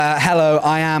Hello,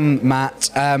 I am Matt.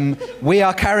 We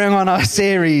are carrying on our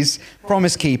series,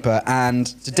 Promise Keeper, and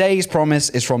today's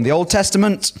promise is from the Old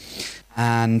Testament,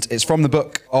 and it's from the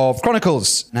book of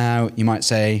Chronicles. Now, you might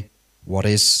say, what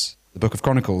is the book of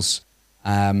Chronicles?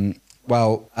 It's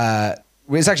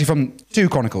actually from 2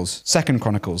 Chronicles, 2nd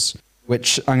Chronicles,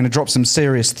 which I'm going to drop some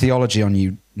serious theology on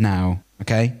you now,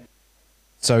 okay?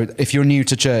 So if you're new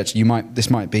to church, this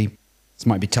might be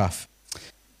tough.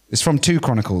 It's from 2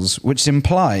 Chronicles, which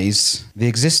implies the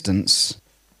existence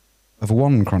of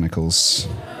 1 Chronicles.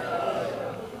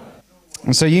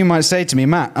 And so you might say to me,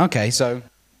 Matt, okay, so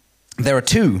there are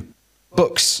 2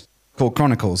 books called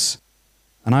Chronicles.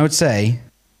 And I would say,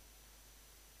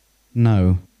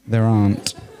 no, there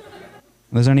aren't.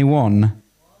 There's only 1.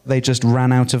 They just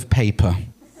ran out of paper.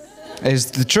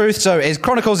 Is the truth. So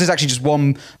Chronicles is actually just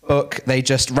 1 book. They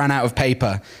just ran out of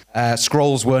paper.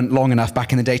 Scrolls weren't long enough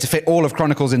back in the day to fit all of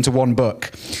Chronicles into 1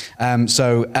 book.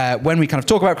 So when we kind of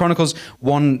talk about Chronicles,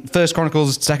 1st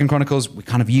Chronicles, 2nd Chronicles, we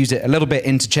kind of use it a little bit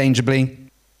interchangeably.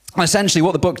 Essentially,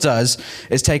 what the book does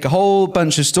is take a whole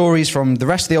bunch of stories from the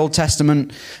rest of the Old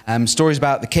Testament, stories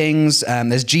about the kings.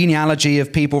 There's genealogy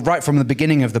of people right from the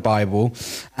beginning of the Bible.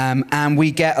 And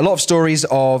we get a lot of stories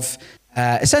of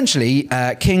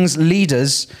kings,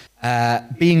 leaders,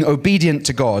 being obedient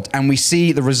to God, and we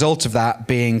see the result of that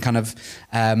being kind of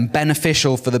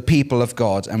beneficial for the people of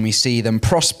God, and we see them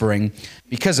prospering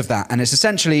because of that. And it's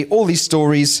essentially all these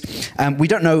stories. We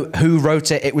don't know who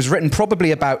wrote it. It was written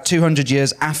probably about 200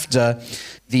 years after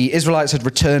the Israelites had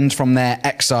returned from their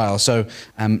exile. So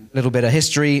a little bit of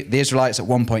history. The Israelites at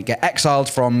one point get exiled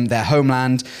from their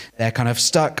homeland. They're kind of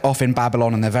stuck off in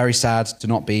Babylon, and they're very sad to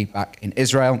not be back in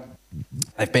Israel.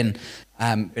 They've been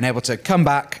able to come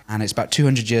back, and it's about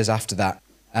 200 years after that.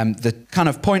 The kind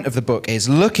of point of the book is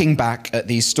looking back at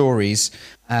these stories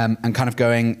and kind of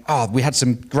going, we had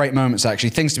some great moments,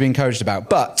 actually, things to be encouraged about.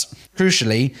 But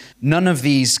crucially, none of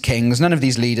these kings, none of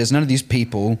these leaders, none of these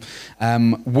people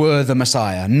were the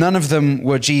Messiah. None of them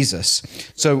were Jesus.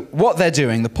 So what they're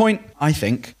doing, the point, I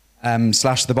think, /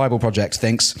 the Bible Project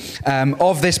thinks,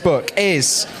 of this book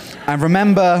is, and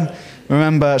remember,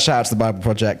 shout out to the Bible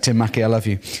Project, Tim Mackey, I love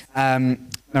you.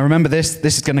 Now remember this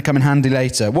is going to come in handy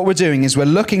later. What we're doing is we're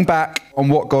looking back on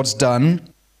what God's done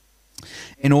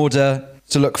in order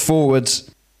to look forward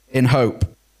in hope.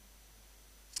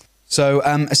 So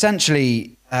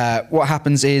essentially, what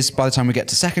happens is by the time we get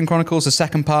to 2nd Chronicles, the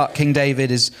second part, King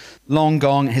David is long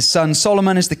gone. His son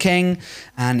Solomon is the king,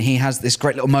 and he has this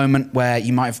great little moment where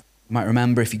you might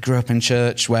remember if you grew up in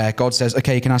church, where God says,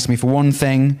 okay, you can ask me for one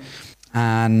thing.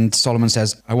 And Solomon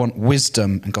says, I want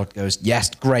wisdom. And God goes,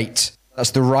 yes, great.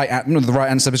 That's the right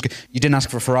answer. You didn't ask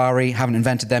for a Ferrari, haven't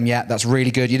invented them yet. That's really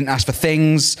good. You didn't ask for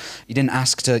things. You didn't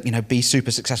ask to, be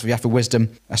super successful. You asked for wisdom.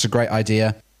 That's a great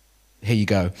idea. Here you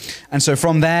go. And so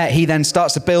from there, he then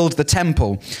starts to build the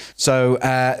temple. So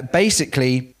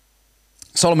basically,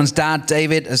 Solomon's dad,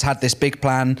 David, has had this big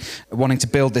plan, wanting to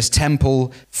build this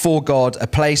temple for God, a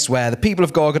place where the people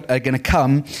of God are going to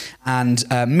come and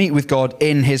meet with God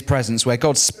in his presence, where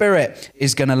God's Spirit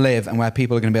is going to live and where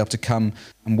people are going to be able to come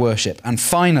and worship. And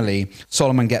finally,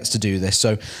 Solomon gets to do this.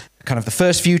 So kind of the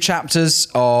first few chapters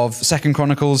of 2nd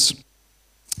Chronicles,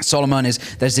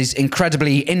 there's these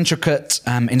incredibly intricate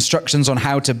instructions on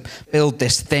how to build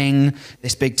this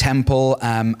big temple.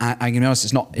 I'm going to be honest,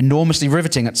 it's not enormously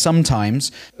riveting at some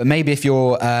times, but maybe if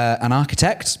you're an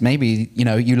architect, maybe,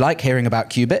 you like hearing about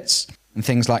cubits and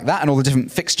things like that and all the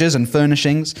different fixtures and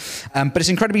furnishings. But it's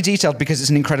incredibly detailed because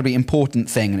it's an incredibly important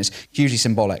thing and it's hugely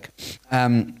symbolic.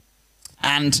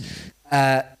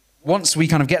 Once we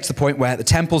kind of get to the point where the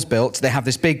temple's built, they have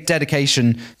this big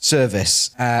dedication service.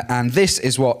 And this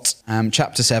is what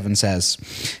chapter 7 says.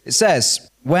 It says,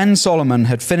 when Solomon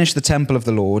had finished the temple of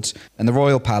the Lord and the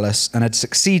royal palace and had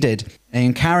succeeded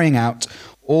in carrying out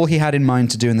all he had in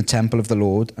mind to do in the temple of the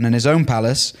Lord and in his own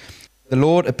palace, the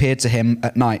Lord appeared to him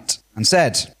at night and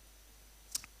said,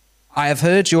 I have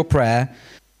heard your prayer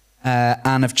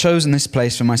and have chosen this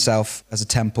place for myself as a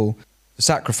temple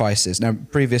sacrifices. Now,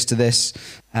 previous to this,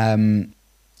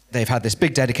 they've had this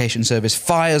big dedication service.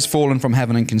 Fire's fallen from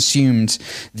heaven and consumed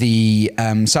the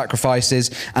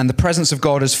sacrifices, and the presence of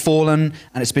God has fallen,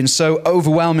 and it's been so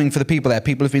overwhelming for the people there.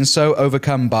 People have been so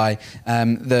overcome by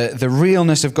the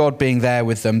realness of God being there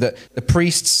with them that the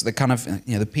priests, the kind of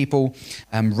the people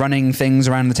running things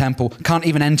around the temple, can't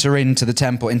even enter into the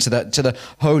temple, to the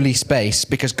holy space,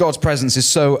 because God's presence is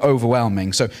so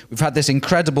overwhelming. So we've had this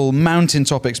incredible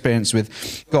mountaintop experience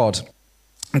with God.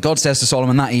 And God says to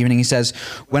Solomon that evening, he says,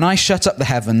 when I shut up the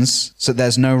heavens so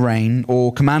there's no rain,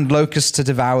 or command locusts to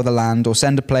devour the land, or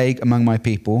send a plague among my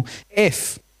people,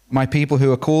 if my people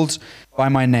who are called by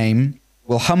my name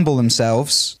will humble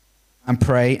themselves and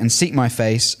pray and seek my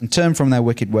face and turn from their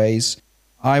wicked ways,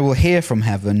 I will hear from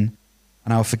heaven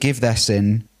and I will forgive their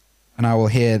sin and I will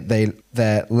heal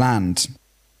their land.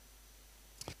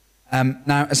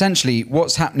 Now, essentially,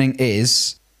 what's happening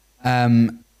is,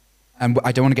 and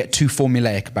I don't want to get too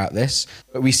formulaic about this,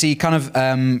 but we see kind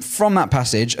of from that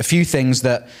passage a few things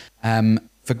that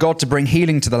for God to bring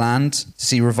healing to the land, to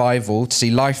see revival, to see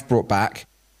life brought back,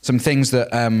 some things that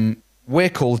we're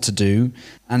called to do,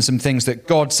 and some things that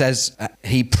God says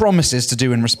he promises to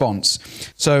do in response.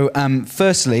 So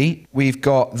firstly, we've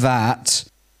got that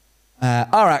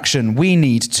our action, we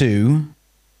need to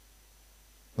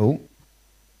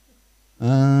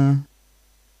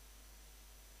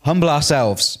humble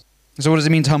ourselves. So what does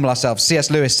it mean to humble ourselves? C.S.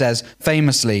 Lewis says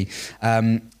famously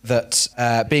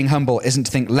that being humble isn't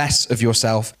to think less of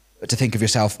yourself, but to think of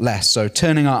yourself less. So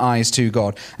turning our eyes to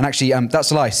God. And actually,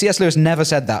 that's a lie. C.S. Lewis never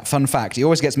said that. Fun fact. He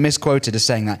always gets misquoted as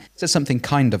saying that. He said something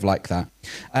kind of like that.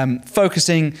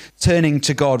 Focusing, turning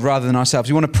to God rather than ourselves.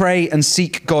 We want to pray and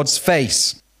seek God's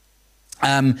face.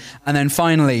 And then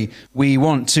finally, we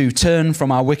want to turn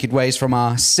from our wicked ways, from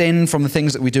our sin, from the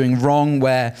things that we're doing wrong,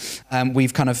 where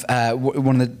we've kind of,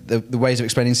 one of the ways of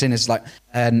explaining sin is like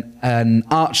an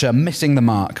archer missing the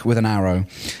mark with an arrow.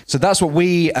 So that's what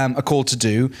we are called to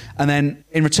do. And then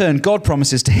in return, God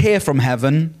promises to hear from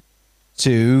heaven,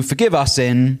 to forgive our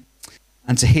sin,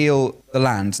 and to heal the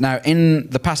land. Now, in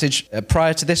the passage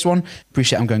prior to this one,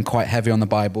 appreciate I'm going quite heavy on the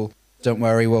Bible. Don't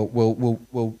worry,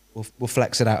 we'll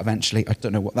flex it out eventually. I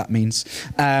don't know what that means.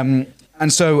 And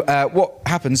so what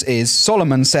happens is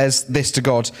Solomon says this to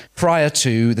God prior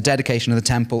to the dedication of the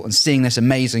temple and seeing this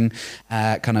amazing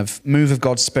kind of move of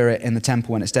God's Spirit in the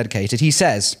temple when it's dedicated. He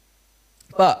says,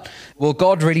 "But will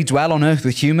God really dwell on earth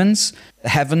with humans? The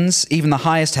heavens, even the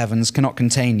highest heavens, cannot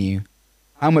contain you.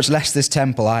 How much less this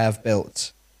temple I have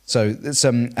built." So there's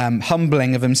some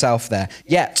humbling of himself there.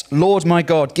 "Yet, Lord my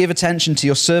God, give attention to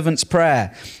your servant's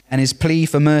prayer and his plea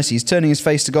for mercy." He's turning his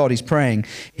face to God. He's praying.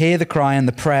 "Hear the cry and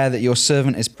the prayer that your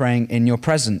servant is praying in your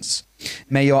presence.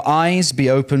 May your eyes be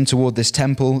open toward this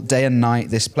temple day and night,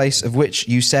 this place of which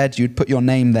you said you'd put your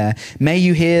name there. May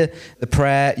you hear the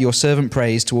prayer your servant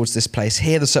prays towards this place.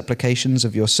 Hear the supplications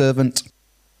of your servant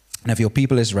and of your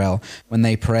people Israel when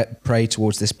they pray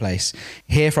towards this place.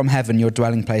 Hear from heaven your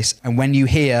dwelling place, and when you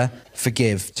hear,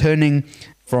 forgive," turning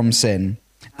from sin.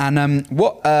 And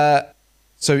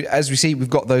so as we see,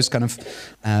 we've got those kind of,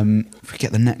 if we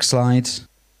get the next slide,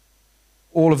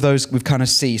 all of those we've kind of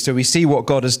see. So we see what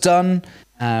God has done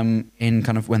in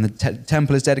kind of when the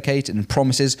temple is dedicated, and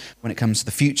promises when it comes to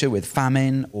the future with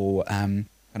famine or kind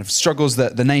of struggles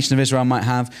that the nation of Israel might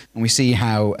have. And we see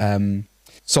how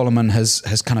Solomon has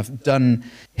kind of done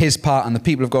his part and the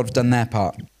people of God have done their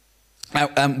part. Now,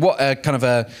 what kind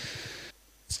of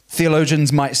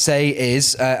theologians might say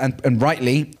is, and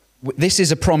rightly, this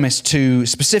is a promise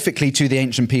specifically to the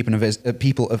ancient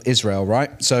people of Israel, right?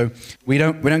 So we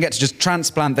don't get to just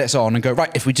transplant this on and go,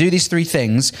 right, if we do these three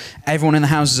things, everyone in the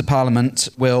Houses of Parliament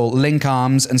will link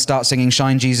arms and start singing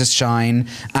 "Shine, Jesus, Shine,"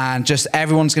 and just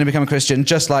everyone's going to become a Christian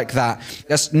just like that.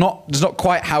 That's not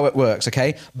quite how it works,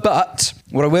 okay? But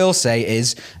what I will say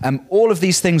is all of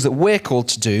these things that we're called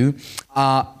to do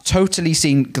are totally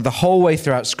seen the whole way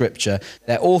throughout Scripture.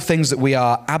 They're all things that we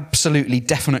are absolutely,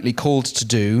 definitely called to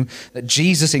do, that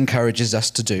Jesus encourages us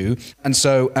to do. And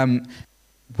so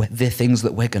they're things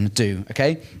that we're going to do,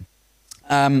 okay?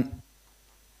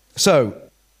 So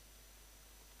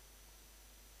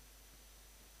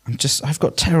I've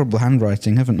got terrible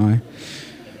handwriting, haven't I?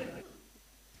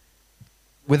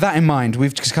 With that in mind,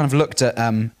 we've just kind of looked at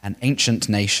an ancient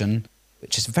nation,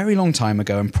 which is a very long time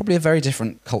ago and probably a very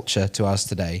different culture to ours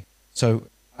today. So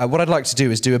what I'd like to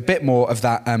do is do a bit more of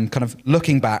that kind of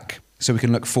looking back so we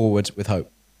can look forward with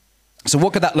hope. So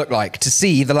what could that look like to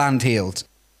see the land healed?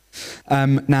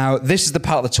 Now, this is the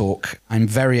part of the talk I'm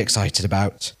very excited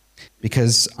about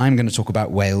because I'm going to talk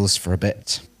about Wales for a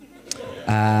bit.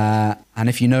 And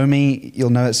if you know me, you'll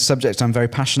know it's a subject I'm very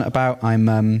passionate about.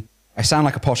 I sound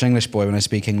like a posh English boy when I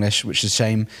speak English, which is a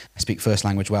shame. I speak first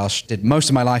language Welsh. Did most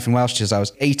of my life in Welsh since I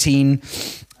was 18.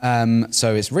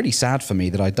 So it's really sad for me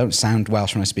that I don't sound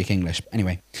Welsh when I speak English.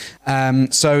 Anyway,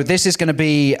 so this is going to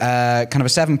be kind of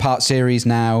a 7-part series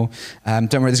now.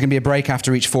 Don't worry, there's going to be a break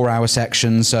after each 4-hour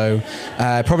section. So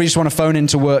probably just want to phone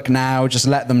into work now, just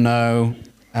let them know.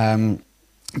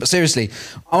 But seriously,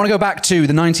 I want to go back to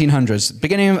the 1900s,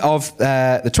 beginning of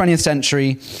the 20th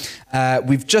century.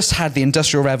 We've just had the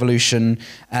Industrial Revolution.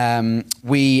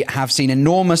 We have seen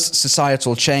enormous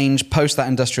societal change post that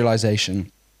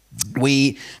industrialization.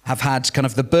 we have had kind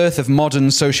of the birth of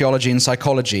modern sociology and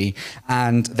psychology,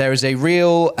 and there is a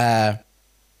real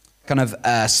kind of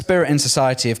spirit in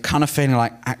society of kind of feeling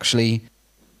like, actually,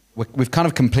 we've kind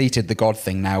of completed the God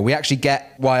thing now. We actually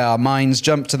get why our minds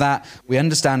jump to that. We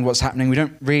understand what's happening. We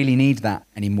don't really need that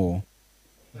anymore.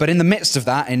 But in the midst of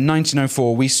that, in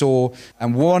 1904, we saw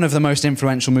one of the most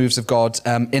influential moves of God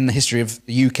in the history of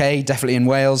the UK, definitely in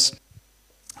Wales.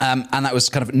 And that was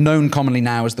kind of known commonly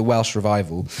now as the Welsh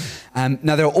Revival.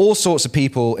 Now, there are all sorts of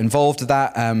people involved with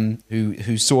that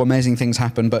who saw amazing things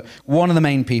happen, but one of the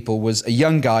main people was a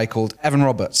young guy called Evan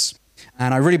Roberts.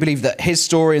 And I really believe that his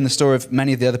story and the story of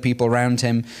many of the other people around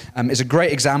him is a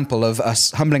great example of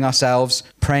us humbling ourselves,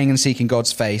 praying and seeking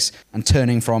God's face, and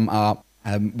turning from our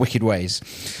wicked ways.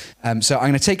 So I'm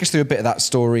going to take us through a bit of that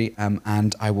story,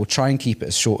 and I will try and keep it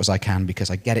as short as I can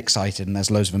because I get excited and there's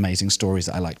loads of amazing stories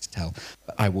that I like to tell.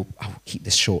 But I will keep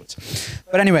this short.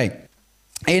 But anyway,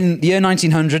 in the year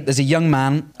 1900, there's a young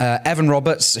man, Evan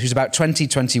Roberts, who's about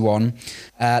 21,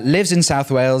 lives in South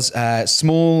Wales,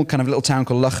 small kind of little town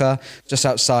called Loughor, just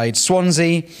outside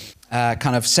Swansea,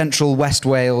 kind of central West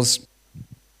Wales,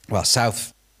 well,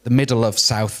 the middle of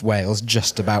South Wales,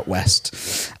 just about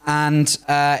west. And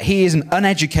he is an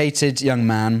uneducated young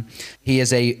man. He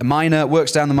is a miner,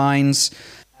 works down the mines,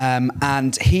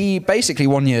 and he basically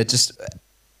one year just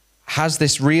has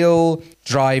this real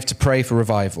drive to pray for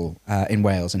revival in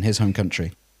Wales, in his home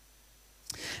country.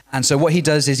 And so what he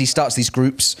does is he starts these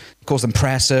groups, he calls them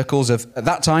prayer circles. At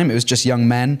that time, it was just young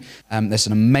men. There's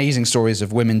some amazing stories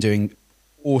of women doing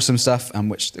awesome stuff,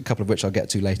 which a couple of which I'll get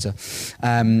to later,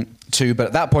 too. But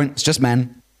at that point, it's just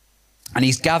men. And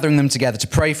he's gathering them together to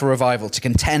pray for revival, to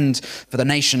contend for the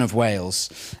nation of Wales,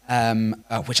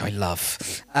 which I love.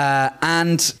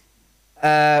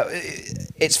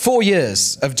 It's 4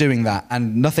 years of doing that,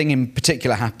 and nothing in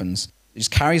particular happens. It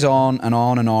just carries on and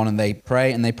on and on, and they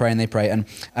pray and they pray and they pray.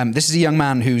 And this is a young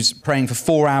man who's praying for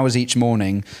 4 hours each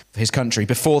morning for his country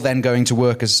before then going to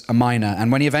work as a miner.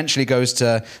 And when he eventually goes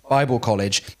to Bible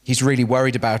college, he's really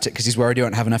worried about it because he's worried he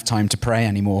won't have enough time to pray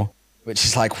anymore, which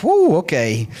is like, whoo,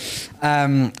 okay.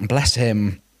 Bless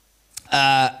him.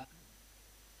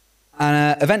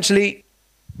 Eventually,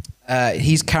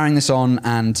 he's carrying this on,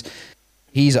 and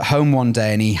he's at home one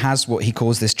day, and he has what he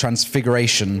calls this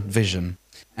transfiguration vision.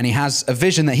 And he has a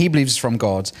vision that he believes is from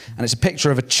God, and it's a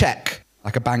picture of a check,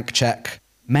 like a bank check.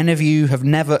 Many of you have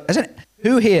never...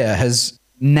 Who here has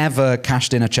never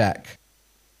cashed in a check?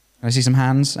 Can I see some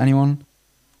hands? Anyone?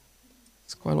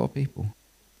 It's quite a lot of people.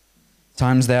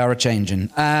 Times they are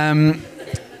a-changing. But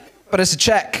it's a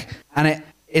check, and it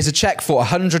is a check for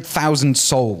 100,000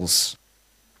 souls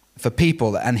for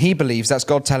people. And he believes that's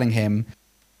God telling him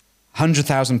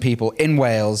 100,000 people in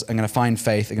Wales are going to find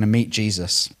faith, are going to meet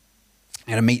Jesus.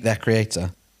 Going to meet their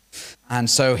creator. And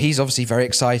so he's obviously very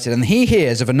excited, and he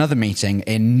hears of another meeting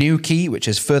in Newquay, which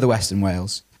is further west in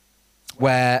Wales,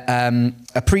 where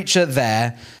a preacher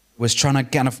there was trying to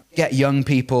kind of get young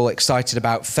people excited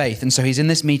about faith. And so he's in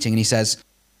this meeting, and he says,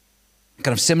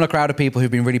 kind of similar crowd of people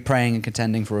who've been really praying and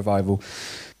contending for revival,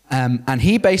 and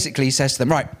he basically says to them,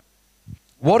 right,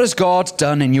 what has God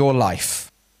done in your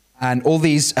life? And all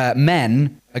these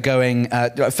men are going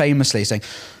famously saying,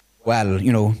 well,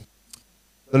 you know,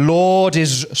 the Lord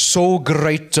is so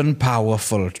great and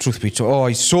powerful, truth be told. Oh,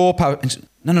 he's so powerful.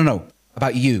 No.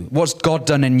 About you. What's God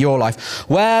done in your life?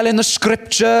 Well, in the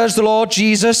scriptures, the Lord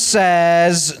Jesus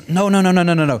says, no.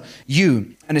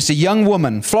 You. And it's a young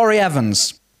woman, Florrie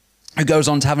Evans, who goes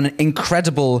on to have an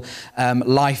incredible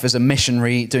life as a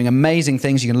missionary, doing amazing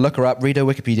things. You can look her up, read her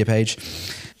Wikipedia page.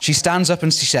 She stands up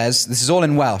and she says, this is all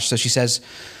in Welsh, so she says,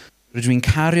 rydw i'n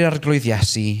caru'r arglwydd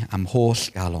Iesu am holl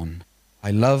galon. I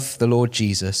love the Lord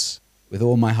Jesus with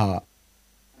all my heart.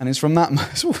 And it's from that...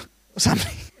 What's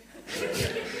happening?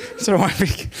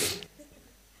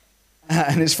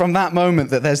 And it's from that moment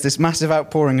that there's this massive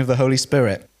outpouring of the Holy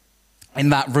Spirit in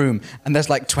that room. And there's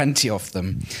like 20 of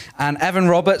them. And Evan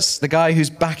Roberts, the guy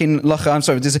who's back in Loughor... I'm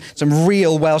sorry, there's some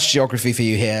real Welsh geography for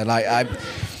you here.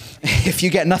 If you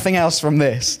get nothing else from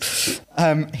this,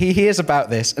 he hears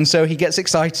about this, and so he gets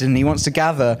excited and he wants to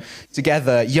gather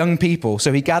together young people.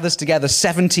 So he gathers together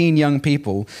 17 young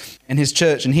people in his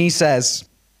church, and he says,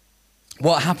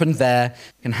 what happened there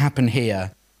can happen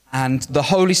here. And the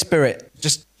Holy Spirit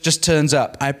just turns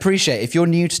up. I appreciate, if you're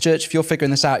new to church, if you're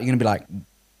figuring this out, you're going to be like,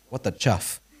 what the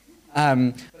chuff?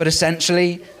 But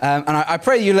essentially, and I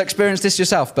pray you'll experience this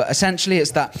yourself, but essentially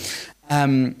it's that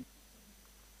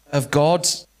of God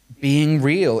being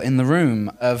real in the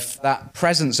room, of that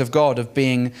presence of God, of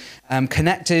being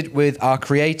connected with our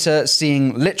Creator,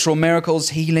 seeing literal miracles,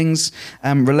 healings,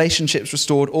 relationships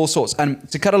restored, all sorts. And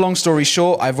to cut a long story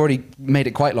short, I've already made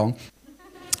it quite long.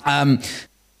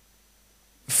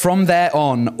 From there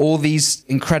on, all these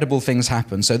incredible things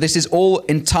happen. So this is all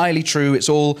entirely true. It's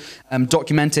all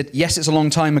documented. Yes, it's a long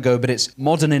time ago, but it's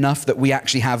modern enough that we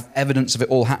actually have evidence of it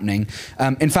all happening.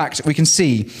 In fact, we can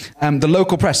see the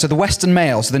local press, so the Western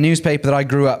Mail, so the newspaper that I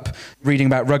grew up reading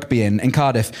about rugby in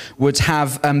Cardiff, would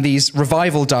have these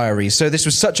revival diaries. So this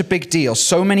was such a big deal.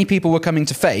 So many people were coming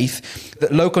to faith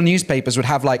that local newspapers would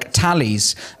have like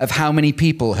tallies of how many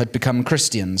people had become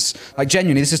Christians. Like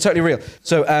genuinely, this is totally real.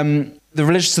 So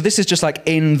so this is just like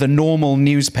in the normal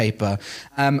newspaper.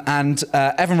 And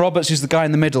Evan Roberts, who's the guy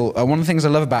in the middle, one of the things I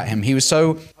love about him, he was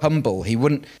so humble. He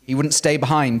wouldn't stay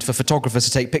behind for photographers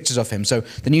to take pictures of him. So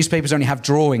the newspapers only have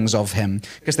drawings of him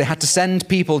because they had to send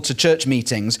people to church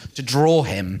meetings to draw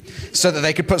him so that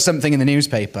they could put something in the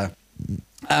newspaper.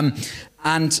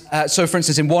 So for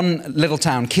instance, in one little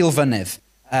town, Kilfynydd,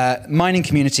 mining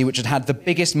community, which had had the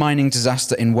biggest mining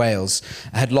disaster in Wales,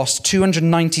 had lost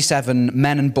 297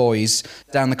 men and boys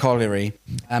down the colliery,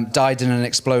 died in an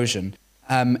explosion.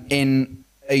 In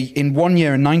 1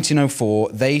 year, in 1904,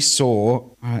 they saw,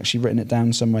 I've actually written it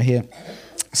down somewhere here,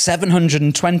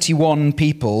 721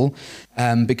 people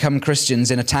become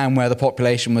Christians in a town where the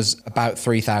population was about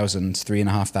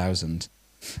 3,500.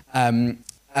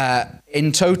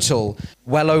 In total,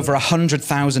 well over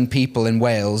 100,000 people in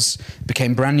Wales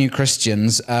became brand new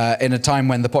Christians in a time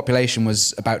when the population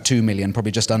was about 2 million,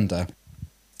 probably just under.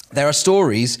 There are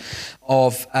stories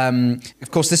of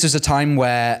course, this is a time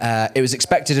where it was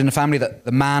expected in a family that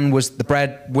the man was the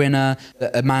breadwinner,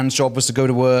 that a man's job was to go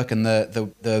to work, and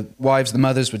the wives, the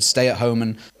mothers, would stay at home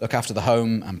and look after the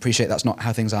home. I appreciate that's not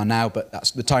how things are now, but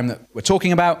that's the time that we're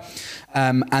talking about.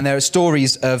 And there are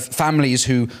stories of families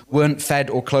who weren't fed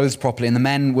or clothed properly, and the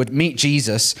men would meet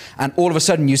Jesus, and all of a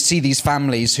sudden you see these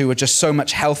families who were just so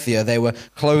much healthier. They were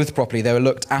clothed properly, they were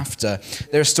looked after.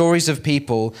 There are stories of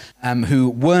people who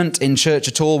weren't in church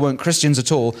at all, weren't Christians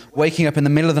at all, waking up in the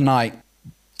middle of the night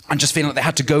and just feeling like they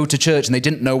had to go to church and they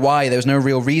didn't know why. There was no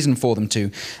real reason for them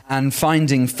to, and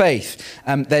finding faith.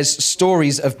 There's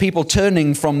stories of people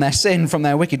turning from their sin, from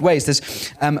their wicked ways.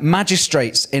 There's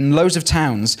magistrates in loads of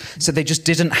towns said they just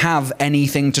didn't have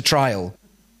anything to trial.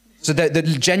 So that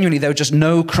genuinely there were just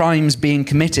no crimes being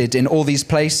committed in all these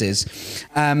places.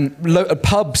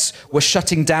 Pubs were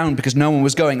shutting down because no one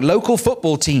was going. Local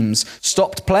football teams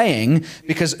stopped playing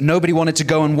because nobody wanted to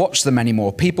go and watch them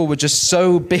anymore. People were just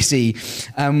so busy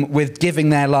with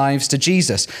giving their lives to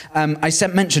Jesus. I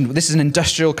mentioned this is an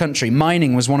industrial country.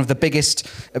 Mining was one of the biggest,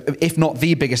 if not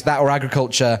the biggest, that or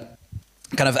agriculture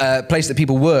kind of place that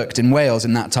people worked in Wales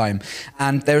in that time.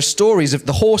 And there are stories of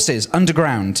the horses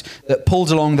underground that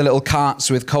pulled along the little carts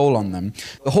with coal on them.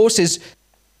 The horses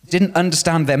didn't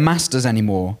understand their masters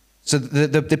anymore. So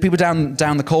the people down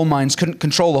the coal mines couldn't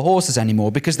control the horses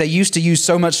anymore because they used to use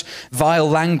so much vile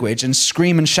language and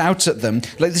scream and shout at them.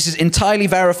 Like, this is entirely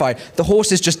verified. The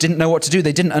horses just didn't know what to do.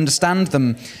 They didn't understand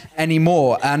them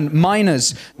anymore. And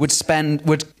miners would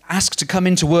ask to come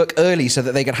into work early so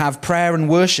that they could have prayer and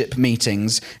worship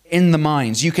meetings in the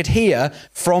mines. You could hear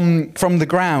from the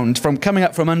ground, from coming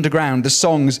up from underground, the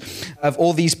songs of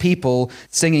all these people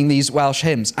singing these Welsh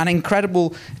hymns. And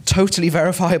incredible, totally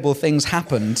verifiable things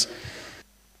happened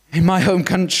in my home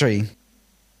country.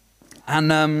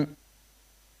 And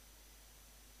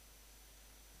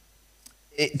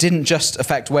it didn't just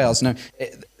affect Wales. No,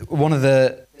 one of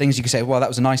the things you could say, well, that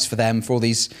was nice for them, for all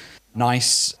these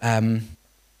nice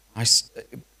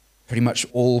pretty much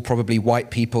all probably white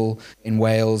people in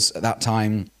Wales at that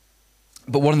time.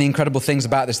 But one of the incredible things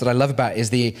about this that I love about it is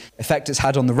the effect it's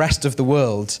had on the rest of the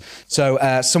world. So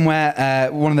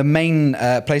one of the main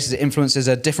places it influences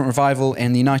a different revival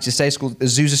in the United States called the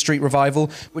Azusa Street Revival,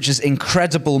 which is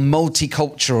incredible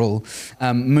multicultural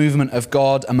movement of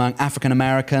God among African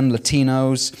American,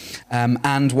 Latinos,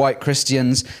 and white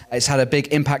Christians. It's had a big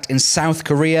impact in South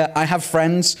Korea. I have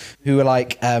friends who are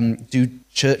do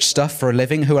church stuff for a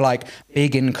living who are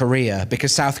big in Korea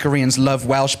because South Koreans love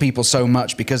Welsh people so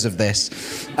much because of this.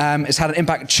 It's had an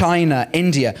impact China,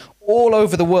 India, all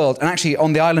over the world, and actually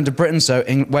on the island of Britain, so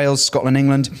in Wales, Scotland,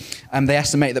 England, they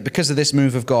estimate that because of this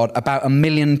move of God, about 1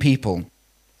 million people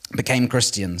became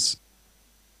Christians.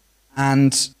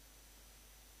 And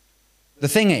the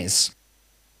thing is,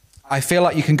 I feel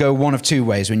like you can go one of two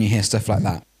ways when you hear stuff like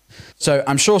that. So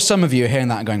I'm sure some of you are hearing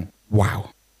that and going, wow.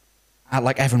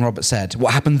 like Evan Roberts said,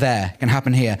 what happened there can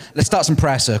happen here. Let's start some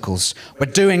prayer circles. We're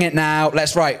doing it now.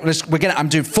 I'm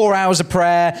doing 4 hours of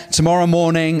prayer tomorrow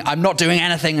morning. I'm not doing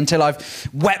anything until I've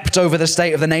wept over the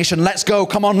state of the nation. Let's go.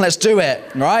 Come on, let's do it.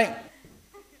 Right?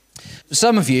 For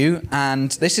some of you,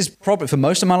 and this is probably for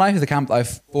most of my life, the camp that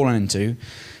I've fallen into,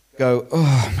 go,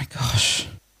 oh my gosh,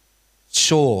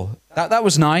 sure, that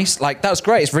was nice. Like, that was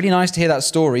great. It's really nice to hear that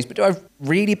stories, but do I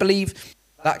really believe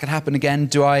that could happen again?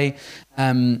 Do I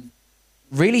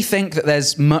really think that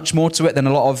there's much more to it than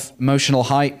a lot of emotional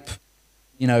hype,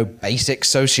 basic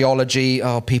sociology?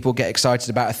 Oh, people get excited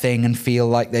about a thing and feel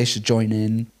like they should join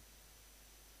in.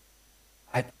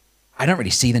 I don't really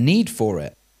see the need for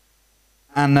it.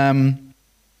 And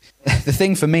the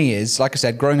thing for me is, like I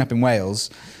said, growing up in Wales,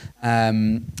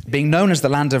 being known as the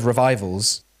land of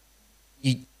revivals,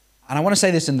 and I want to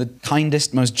say this in the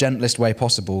kindest, most gentlest way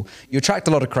possible, you attract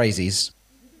a lot of crazies.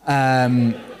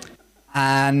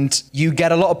 And you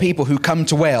get a lot of people who come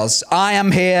to Wales. I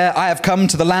am here. I have come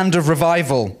to the land of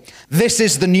revival. This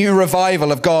is the new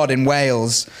revival of God in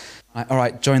Wales. All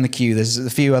right, join the queue. There's a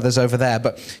few others over there.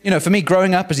 But, for me,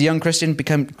 growing up as a young Christian,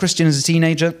 become Christian as a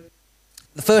teenager,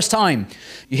 the first time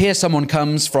you hear someone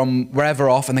comes from wherever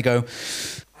off and they go,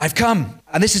 I've come,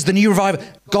 and this is the new revival.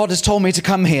 God has told me to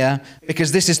come here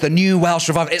because this is the new Welsh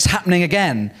revival. It's happening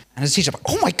again. And as a teacher, I'm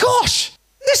like, oh my gosh,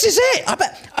 this is it. I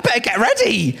better get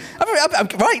ready. I'm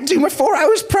right, do my 4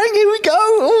 hours praying. Here we go.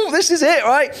 Oh, this is it,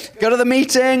 right? Go to the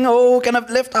meeting. Oh, gonna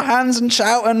lift our hands and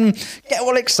shout and get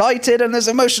all excited. And there's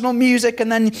emotional music.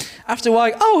 And then after a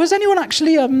while, oh, has anyone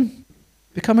actually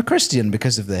become a Christian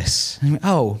because of this? And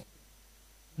oh,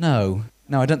 no,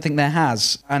 I don't think there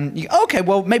has. And okay,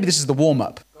 well, maybe this is the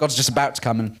warm-up. God's just about to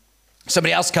come, and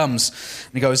somebody else comes,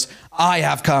 and he goes, I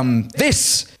have come.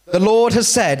 The Lord has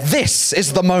said, this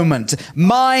is the moment.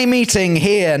 My meeting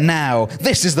here now.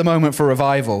 This is the moment for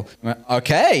revival.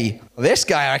 Okay, this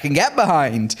guy I can get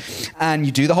behind. And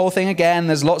you do the whole thing again.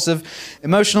 There's lots of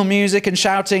emotional music and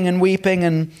shouting and weeping,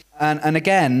 and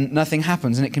again, nothing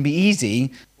happens. And it can be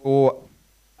easy for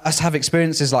us to have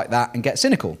experiences like that and get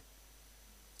cynical.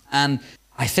 And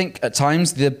I think at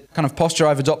times the kind of posture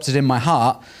I've adopted in my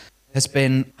heart has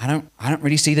been, I don't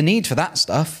really see the need for that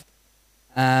stuff.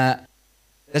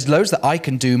 There's loads that I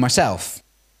can do myself.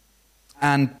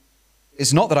 And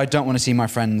it's not that I don't want to see my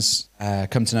friends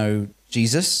come to know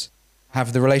Jesus,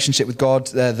 have the relationship with God,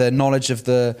 the knowledge of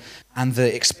and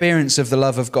the experience of the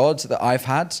love of God that I've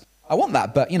had. I want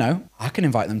that, but I can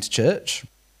invite them to church.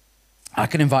 I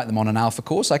can invite them on an Alpha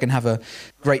course. I can have a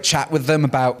great chat with them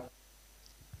about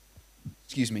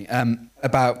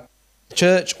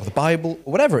church or the Bible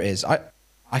or whatever it is.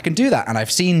 I can do that. And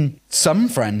I've seen some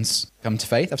friends come to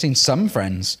faith. I've seen some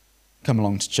friends come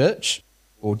along to church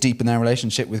or deepen their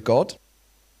relationship with God.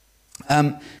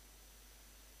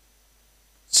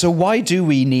 So why do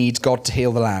we need God to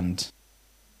heal the land?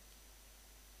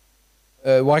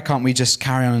 Why can't we just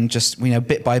carry on and just,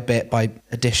 bit by bit, by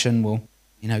addition, we'll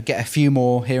get a few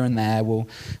more here and there.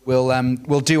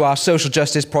 We'll do our social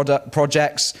justice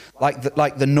projects like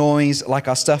the noise, like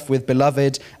our stuff with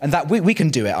Beloved, and that we can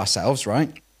do it ourselves, right?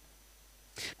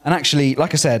 And actually,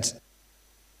 like I said,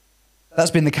 that's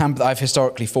been the camp that I've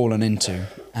historically fallen into.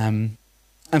 And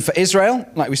for Israel,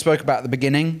 like we spoke about at the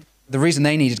beginning, the reason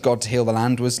they needed God to heal the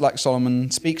land was, like Solomon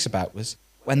speaks about, was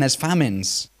when there's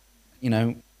famines.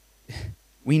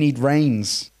 We need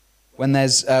rains. When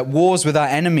there's wars with our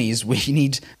enemies, we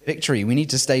need victory. We need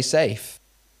to stay safe.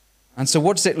 And so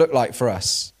what does it look like for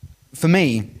us? For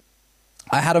me,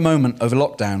 I had a moment over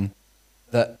lockdown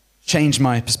that changed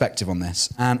my perspective on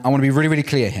this. And I want to be really, really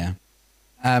clear here.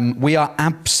 We are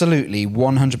absolutely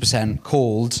 100%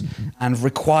 called and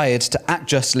required to act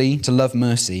justly, to love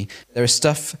mercy. There is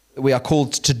stuff that we are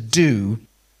called to do,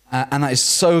 and that is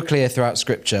so clear throughout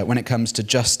Scripture when it comes to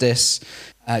justice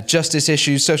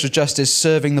issues, social justice,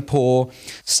 serving the poor,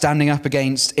 standing up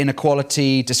against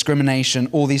inequality, discrimination,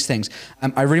 all these things.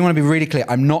 I really want to be really clear.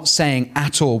 I'm not saying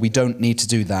at all we don't need to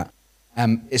do that.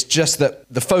 It's just that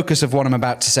the focus of what I'm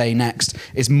about to say next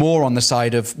is more on the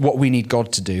side of what we need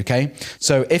God to do, okay?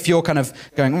 So if you're kind of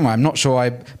going, I'm not sure I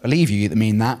believe you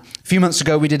mean that. A few months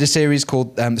ago, we did a series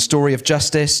called The Story of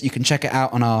Justice. You can check it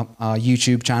out on our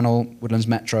YouTube channel, Woodlands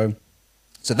Metro.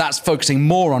 So that's focusing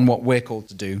more on what we're called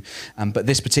to do. But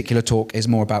this particular talk is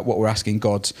more about what we're asking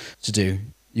God to do.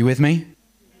 You with me?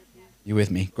 You with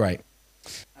me? Great.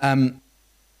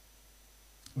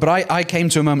 But I came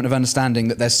to a moment of understanding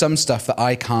that there's some stuff that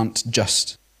I can't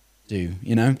just do,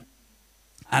 And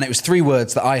it was 3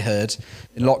 words that I heard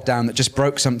in lockdown that just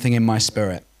broke something in my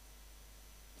spirit.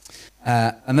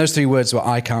 And those 3 words were,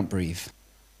 I can't breathe.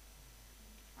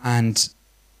 And,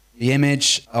 the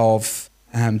image of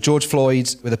George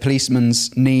Floyd with a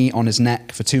policeman's knee on his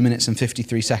neck for 2 minutes and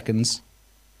 53 seconds,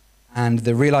 and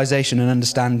the realization and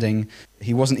understanding that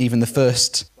he wasn't even the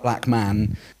first black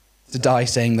man to die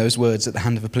saying those words at the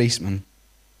hand of a policeman.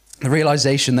 The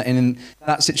realization that in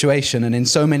that situation and in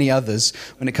so many others,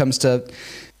 when it comes to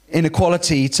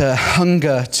inequality, to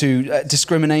hunger, to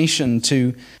discrimination,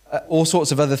 to all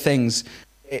sorts of other things,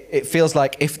 it feels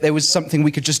like if there was something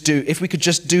we could just do, if we could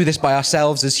just do this by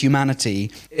ourselves as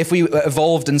humanity, if we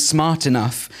evolved and smart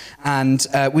enough and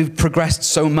we've progressed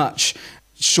so much,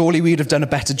 surely we'd have done a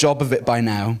better job of it by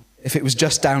now if it was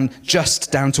just down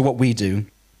to what we do.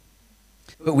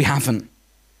 But we haven't.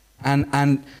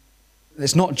 And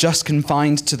it's not just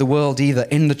confined to the world either,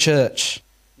 in the church.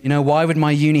 You know, why would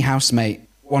my uni housemate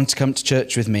want to come to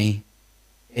church with me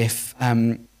if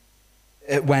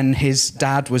when his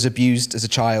dad was abused as a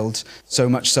child, so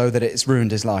much so that it's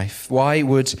ruined his life? Why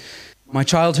would my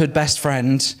childhood best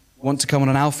friend want to come on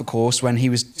an Alpha course when he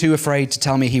was too afraid to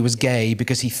tell me he was gay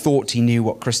because he thought he knew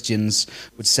what Christians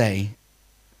would say?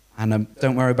 And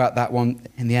don't worry about that one.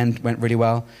 In the end, went really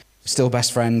well. Still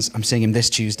best friends. I'm seeing him this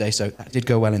Tuesday, so that did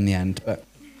go well in the end. But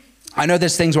I know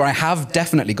there's things where I have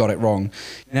definitely got it wrong.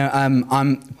 You know,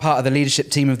 I'm part of the leadership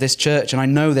team of this church, and I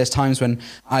know there's times when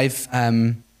I've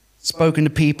spoken to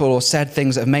people or said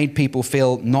things that have made people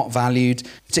feel not valued.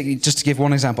 Particularly, just to give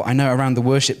one example, I know around the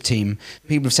worship team,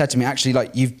 people have said to me, actually,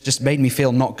 like, you've just made me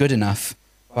feel not good enough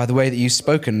by the way that you've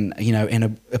spoken, you know, in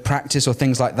a practice or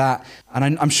things like that.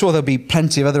 And I'm sure there'll be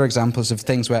plenty of other examples of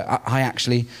things where I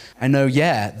know,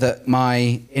 that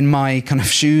in my kind of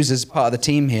shoes as part of the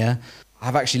team here,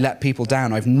 I've actually let people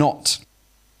down. I've not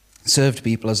served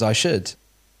people as I should.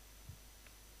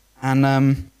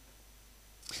 And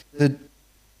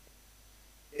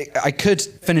I could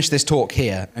finish this talk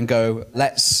here and go,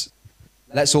 let's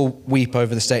all weep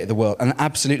over the state of the world. And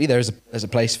absolutely there's a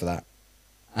place for that.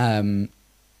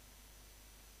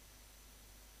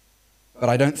 But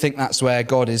I don't think that's where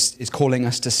God is calling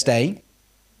us to stay.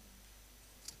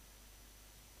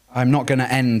 I'm not going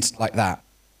to end like that.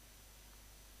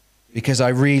 Because I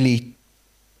really,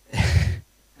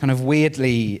 kind of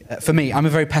weirdly, for me, I'm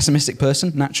a very pessimistic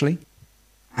person, naturally.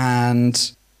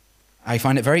 And I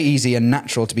find it very easy and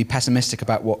natural to be pessimistic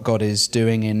about what God is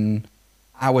doing in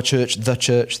our church,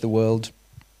 the world.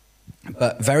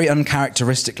 But very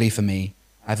uncharacteristically for me,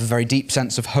 I have a very deep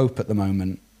sense of hope at the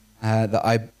moment that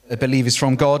I believe is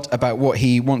from God about what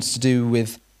he wants to do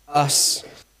with us.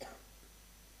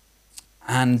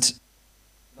 And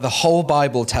the whole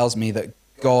Bible tells me that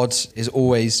God is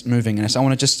always moving in us. I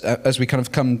want to just, as we kind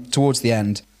of come towards the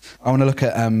end, I want to look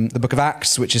at the book of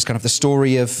Acts, which is kind of the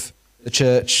story of the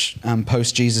church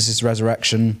post Jesus'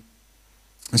 resurrection.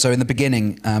 And so in the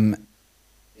beginning,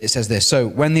 it says this: so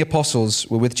when the apostles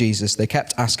were with Jesus, they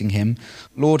kept asking him,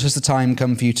 "Lord, has the time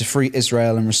come for you to free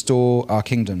Israel and restore our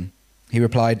kingdom?" He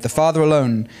replied, "The Father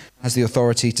alone has the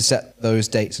authority to set those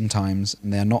dates and times,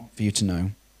 and they are not for you to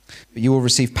know. But you will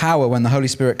receive power when the Holy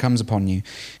Spirit comes upon you,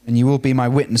 and you will be my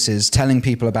witnesses, telling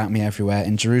people about me everywhere,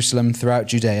 in Jerusalem, throughout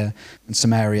Judea and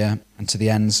Samaria, and to the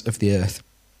ends of the earth."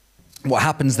 What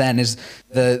happens then is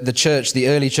the church, the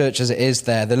early church as it is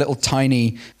there, the little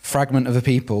tiny fragment of a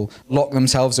people, lock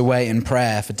themselves away in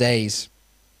prayer for days.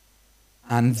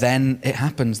 And then it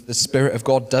happens, the Spirit of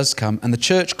God does come, and the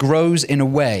church grows in a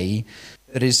way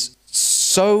that is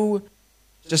so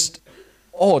just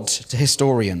odd to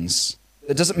historians.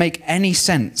 It doesn't make any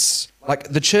sense. Like,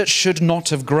 the church should not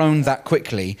have grown that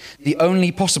quickly. The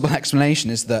only possible explanation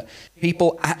is that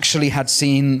people actually had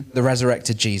seen the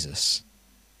resurrected Jesus.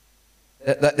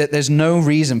 There's no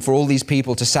reason for all these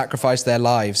people to sacrifice their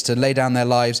lives, to lay down their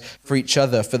lives for each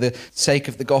other, for the sake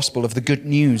of the gospel, of the good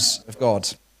news of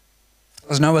God.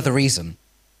 There's no other reason.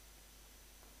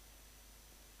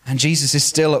 And Jesus is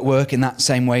still at work in that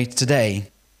same way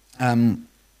today.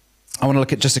 I want to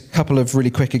look at just a couple of really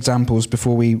quick examples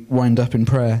before we wind up in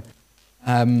prayer.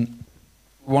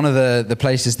 One of the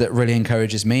places that really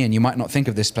encourages me, and you might not think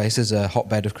of this place as a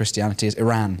hotbed of Christianity, is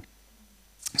Iran.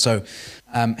 So,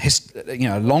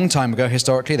 a long time ago,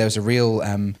 historically, there was a real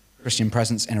Christian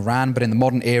presence in Iran, but in the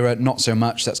modern era, not so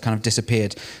much. That's kind of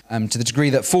disappeared to the degree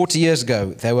that 40 years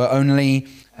ago, there were only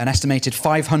an estimated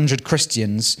 500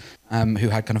 Christians who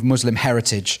had kind of Muslim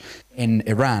heritage in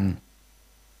Iran.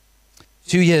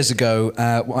 2 years ago,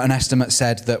 an estimate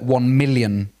said that 1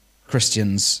 million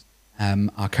Christians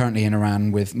are currently in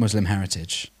Iran with Muslim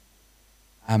heritage.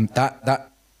 That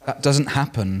doesn't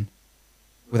happen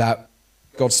without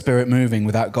God's Spirit moving,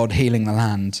 without God healing the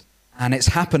land. And it's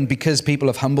happened because people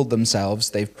have humbled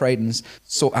themselves, they've prayed and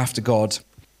sought after God,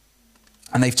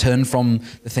 and they've turned from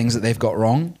the things that they've got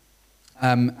wrong.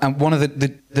 And one of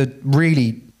the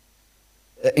really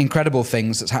incredible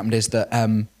things that's happened is that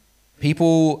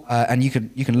people, and you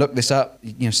can look this up,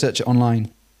 search it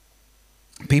online.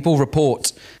 People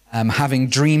report having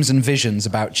dreams and visions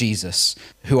about Jesus,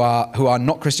 who are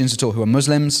not Christians at all, who are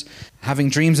Muslims, having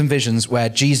dreams and visions where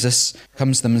Jesus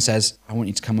comes to them and says, I want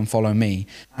you to come and follow me.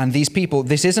 And these people,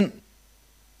 this isn't,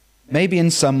 maybe in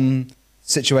some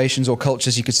situations or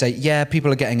cultures you could say, yeah,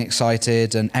 people are getting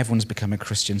excited and everyone's become a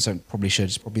Christian, so it probably should,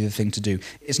 it's probably the thing to do.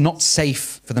 It's not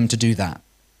safe for them to do that.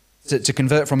 To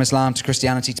convert from Islam to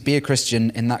Christianity, to be a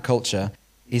Christian in that culture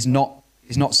is not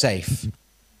safe.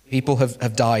 People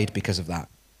have died because of that.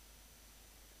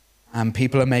 And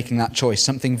people are making that choice.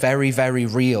 Something very, very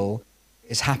real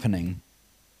is happening.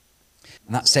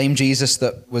 And that same Jesus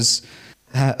that was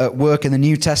at work in the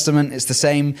New Testament, it's the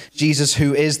same Jesus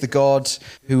who is the God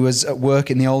who was at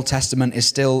work in the Old Testament, is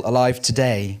still alive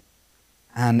today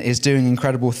and is doing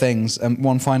incredible things.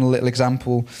 One final little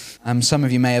example, some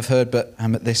of you may have heard, but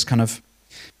at this kind of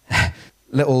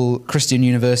little Christian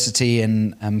university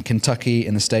in Kentucky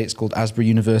in the States called Asbury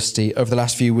University, over the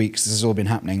last few weeks, this has all been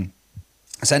happening.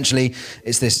 Essentially,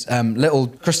 it's this little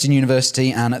Christian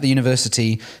university, and at the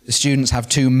university, the students have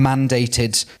 2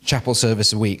 mandated chapel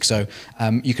services a week. So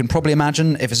you can probably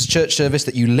imagine if it's a church service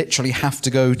that you literally have to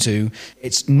go to,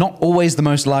 it's not always the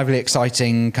most lively,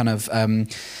 exciting, kind of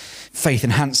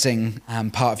faith-enhancing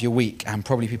part of your week, and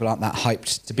probably people aren't that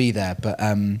hyped to be there. But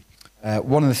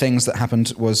one of the things that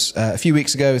happened was a few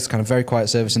weeks ago, it's kind of very quiet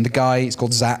service, and the guy, it's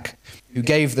called Zach, who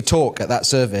gave the talk at that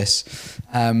service,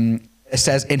 it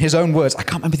says in his own words, I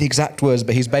can't remember the exact words,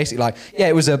 but he's basically like, yeah,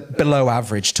 it was a below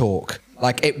average talk.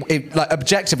 Like it like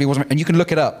objectively wasn't, and you can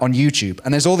look it up on YouTube,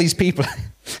 and there's all these people, I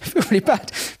feel really bad,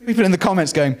 people in the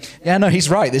comments going, yeah, no, he's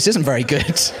right, this isn't very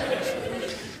good.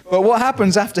 But what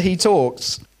happens after he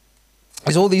talks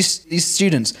is all these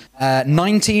students,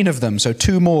 19 of them, so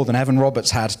 2 more than Evan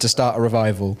Roberts had to start a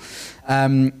revival,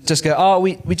 just go,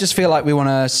 we just feel like we want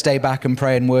to stay back and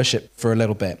pray and worship for a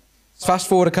little bit. Fast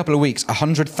forward a couple of weeks,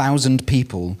 100,000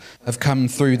 people have come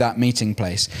through that meeting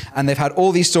place. And they've had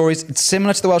all these stories. It's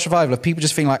similar to the Welsh Revival of people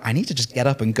just feeling like, I need to just get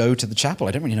up and go to the chapel.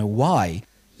 I don't really know why.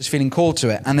 Just feeling called to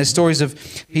it. And there's stories of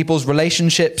people's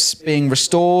relationships being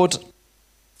restored,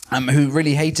 who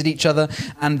really hated each other.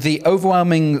 And the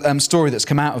overwhelming story that's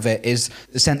come out of it is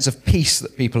the sense of peace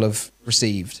that people have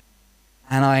received.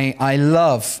 And I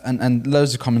love, and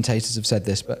loads of commentators have said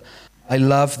this, but I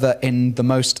love that in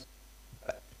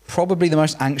probably the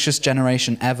most anxious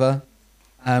generation ever,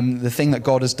 the thing that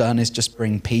God has done is just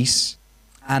bring peace.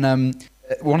 And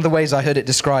one of the ways I heard it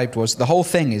described was the whole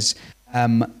thing is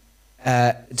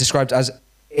described as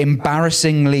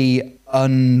embarrassingly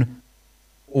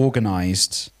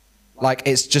unorganized. Like,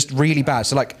 it's just really bad.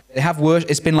 So like they have work,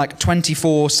 it's been like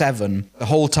 24/7 the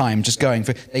whole time just going.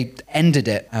 They ended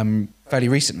it fairly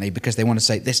recently because they want to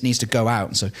say this needs to go out.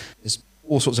 And so there's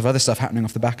all sorts of other stuff happening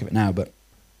off the back of it now. But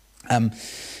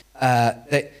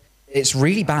it's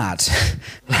really bad.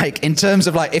 Like, in terms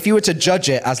of like, if you were to judge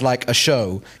it as like a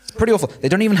show, it's pretty awful. They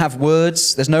don't even have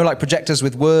words. There's no like projectors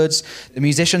with words. The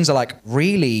musicians are like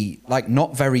really like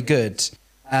not very good.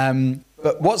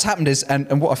 But what's happened is,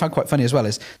 and what I found quite funny as well,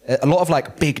 is a lot of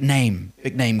like big name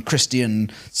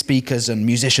Christian speakers and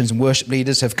musicians and worship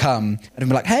leaders have come and been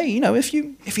like, hey, if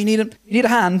you need a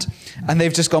hand, and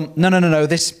they've just gone, no,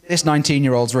 this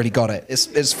 19-year-old's really got it.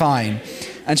 It's fine.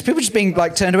 And people just being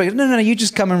like turned away. No, you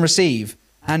just come and receive.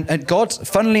 And God,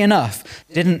 funnily enough,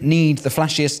 didn't need the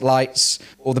flashiest lights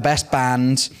or the best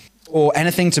band or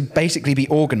anything to basically be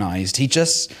organized. He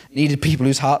just needed people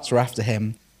whose hearts were after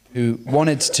him, who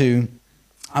wanted to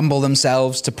humble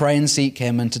themselves, to pray and seek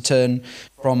him, and to turn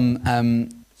from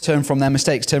their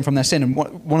mistakes, turn from their sin. And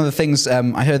one of the things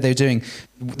I heard they were doing,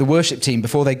 the worship team,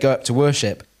 before they go up to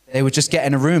worship, they would just get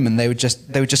in a room and they would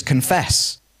just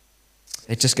confess.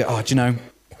 They'd just go,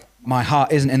 my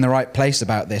heart isn't in the right place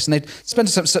about this. And they'd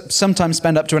sometimes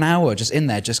spend up to an hour just in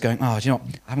there, just going, I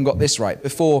haven't got this right,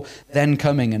 before then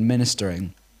coming and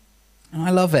ministering. And I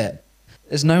love it.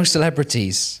 There's no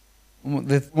celebrities. One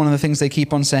of the things they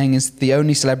keep on saying is the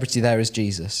only celebrity there is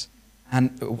Jesus.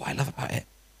 And what I love about it,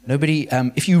 nobody,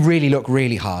 if you really look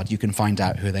really hard, you can find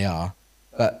out who they are.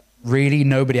 But really,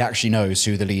 nobody actually knows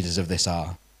who the leaders of this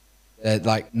are.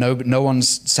 Like, no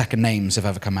one's second names have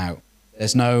ever come out.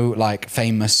 There's no like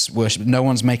famous worship. No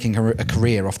one's making a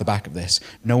career off the back of this.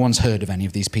 No one's heard of any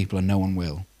of these people, and no one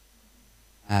will.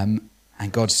 And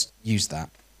God's used that.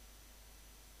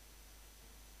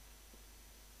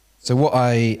 So what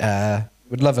I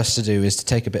would love us to do is to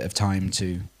take a bit of time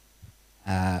to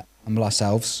humble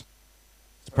ourselves,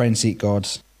 to pray and seek God,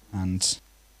 and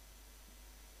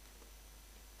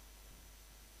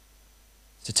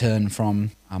to turn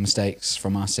from our mistakes,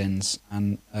 from our sins.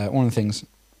 And one of the things,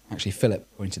 actually Philip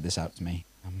pointed this out to me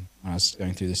when I was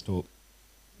going through this talk.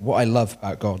 What I love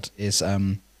about God is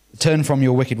turn from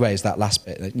your wicked ways, that last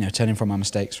bit, turning from our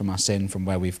mistakes, from our sin, from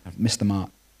where we've missed the mark.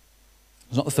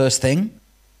 It's not the first thing.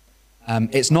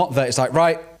 It's not that it's like,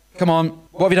 right, come on,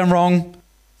 what have you done wrong?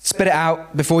 Spit it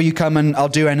out before you come and I'll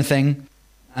do anything.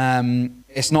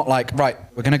 It's not like, right,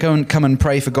 we're going to come and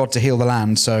pray for God to heal the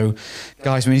land. So,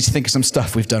 guys, we need to think of some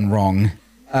stuff we've done wrong.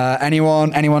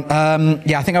 Anyone?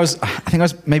 Yeah, I think I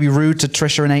was maybe rude to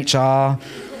Trisha in HR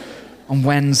on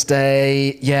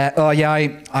Wednesday. Yeah. Oh, yeah.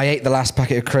 I ate the last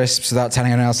packet of crisps without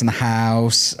telling anyone else in the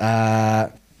house.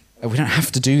 We don't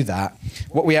have to do that.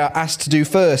 What we are asked to do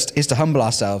first is to humble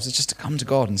ourselves. It's just to come to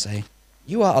God and say,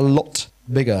 "You are a lot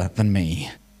bigger than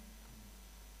me.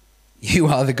 You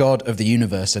are the God of the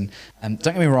universe." And don't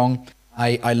get me wrong,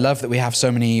 I love that we have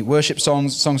so many worship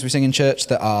songs we sing in church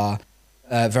that are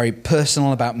very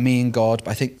personal about me and God.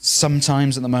 But I think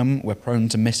sometimes at the moment we're prone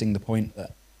to missing the point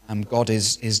that God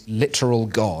is literal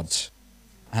God.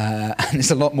 And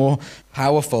it's a lot more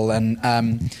powerful and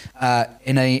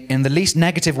in the least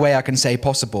negative way I can say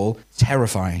possible,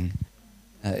 terrifying,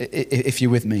 if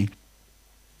you're with me.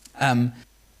 And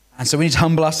so we need to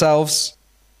humble ourselves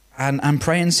and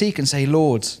pray and seek and say,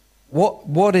 Lord,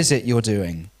 what is it you're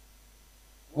doing?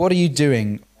 What are you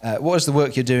doing? What is the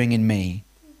work you're doing in me,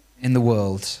 in the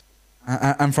world?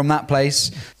 And from that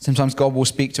place, sometimes God will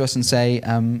speak to us and say,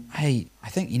 hey, I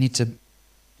think you need to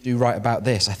do right about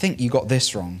this. I think you got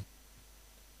this wrong.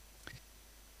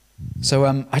 So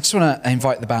I just want to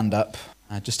invite the band up,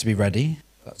 just to be ready.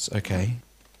 If that's okay.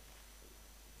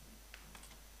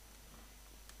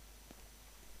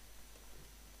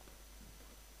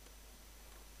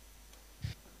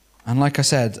 And like I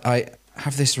said, I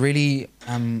have this really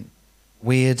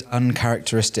weird,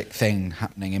 uncharacteristic thing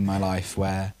happening in my life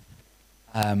where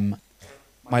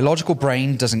my logical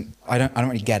brain I don't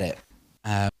really get it.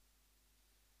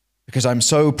 Because I'm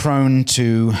so prone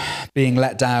to being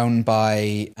let down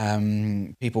by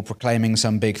people proclaiming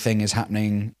some big thing is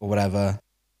happening or whatever.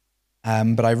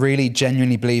 But I really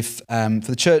genuinely believe for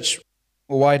the church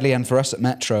more widely and for us at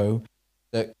Metro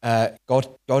that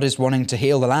God is wanting to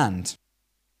heal the land.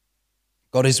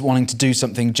 God is wanting to do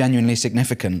something genuinely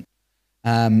significant.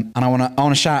 And I want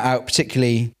to shout out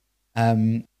particularly,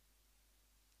 I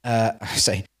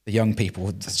say the young people,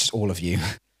 that's just all of you.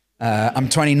 I'm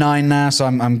 29 now, so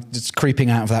I'm just creeping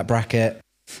out of that bracket.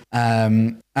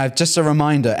 Just a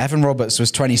reminder, Evan Roberts was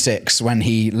 26 when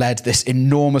he led this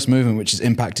enormous movement which has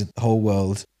impacted the whole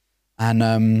world.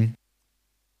 And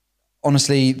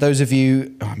honestly, those of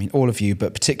you, all of you,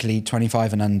 but particularly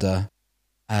 25 and under,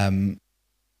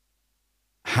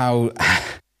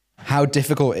 how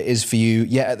difficult it is for you.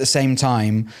 Yet at the same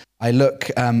time, I look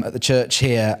at the church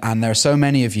here and there are so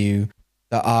many of you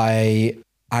that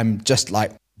I'm just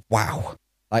like, wow.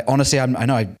 Like, honestly, I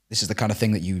know this is the kind of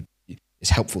thing that is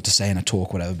helpful to say in a talk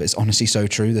or whatever, but it's honestly so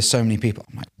true. There's so many people.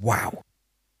 I'm like, wow.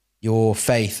 Your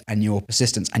faith and your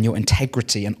persistence and your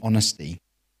integrity and honesty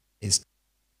is...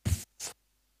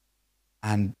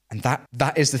 And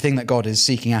that is the thing that God is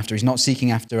seeking after. He's not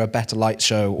seeking after a better light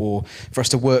show or for us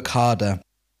to work harder.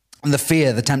 And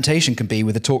the temptation can be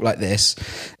with a talk like this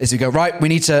is we go, we're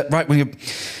going to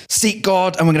seek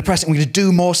God and we're going to press it. We're going to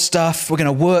do more stuff. We're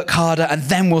going to work harder and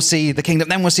then we'll see the kingdom.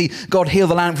 Then we'll see God heal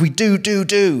the land if we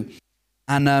do.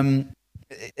 And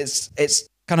it's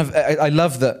kind of, I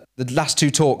love that the last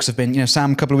two talks have been,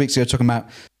 Sam a couple of weeks ago talking about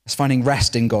us finding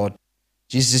rest in God.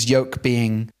 Jesus' yoke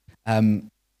being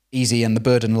easy and the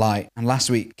burden light. And last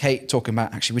week, Kate talking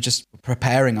about actually we're just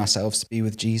preparing ourselves to be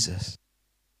with Jesus.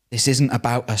 This isn't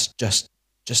about us just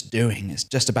doing. It's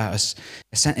just about us.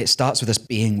 It starts with us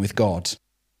being with God,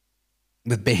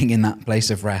 with being in that place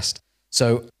of rest.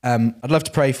 So I'd love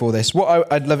to pray for this. What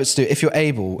I'd love it to do, if you're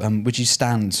able, would you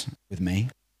stand with me?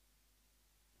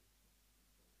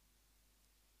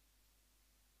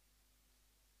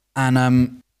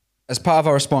 And as part of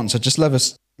our response, I'd just love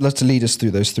to lead us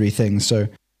through those three things. So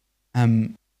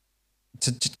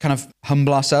to kind of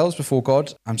humble ourselves before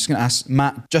God, I'm just going to ask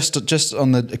Matt, just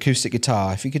on the acoustic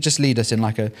guitar, if you could just lead us in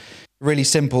like a really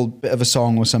simple bit of a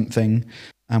song or something,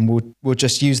 and we'll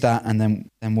just use that and then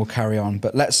we'll carry on.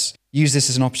 But let's use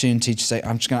this as an opportunity to say,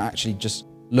 I'm just going to actually just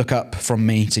look up from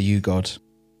me to you, God.